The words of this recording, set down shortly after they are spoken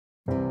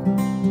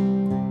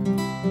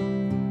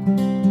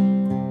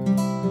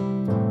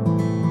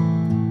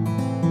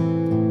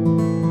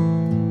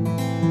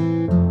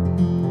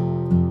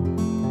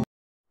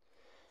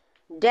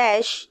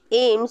Dash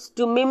aims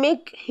to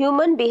mimic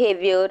human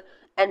behavior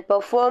and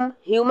perform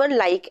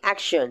human-like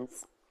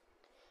actions.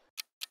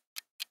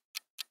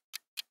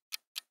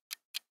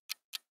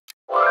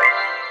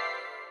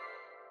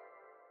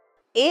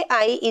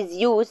 AI is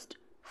used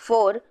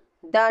for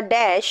the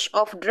dash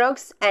of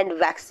drugs and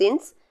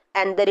vaccines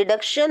and the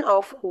reduction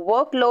of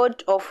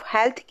workload of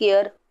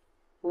healthcare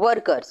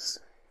workers.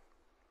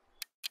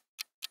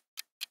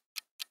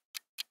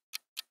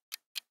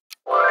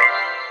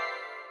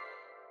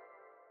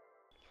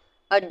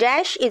 A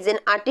dash is an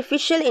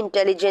artificial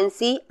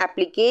intelligence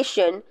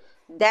application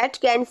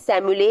that can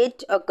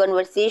simulate a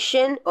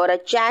conversation or a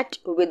chat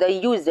with a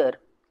user.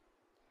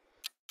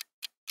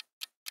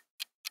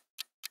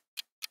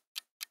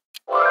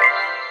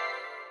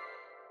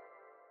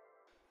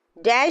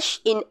 Dash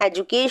in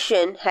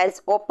education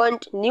has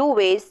opened new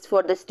ways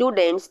for the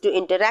students to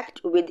interact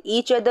with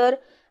each other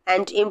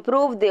and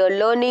improve their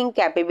learning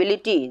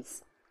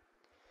capabilities.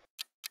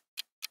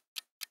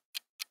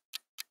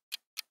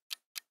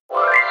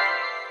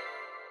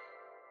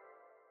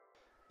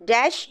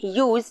 Dash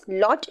use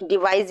lot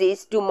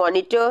devices to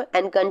monitor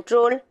and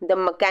control the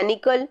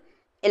mechanical,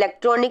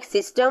 electronic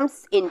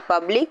systems in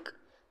public,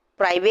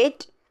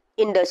 private,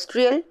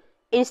 industrial,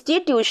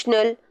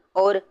 institutional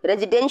or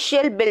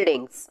residential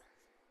buildings.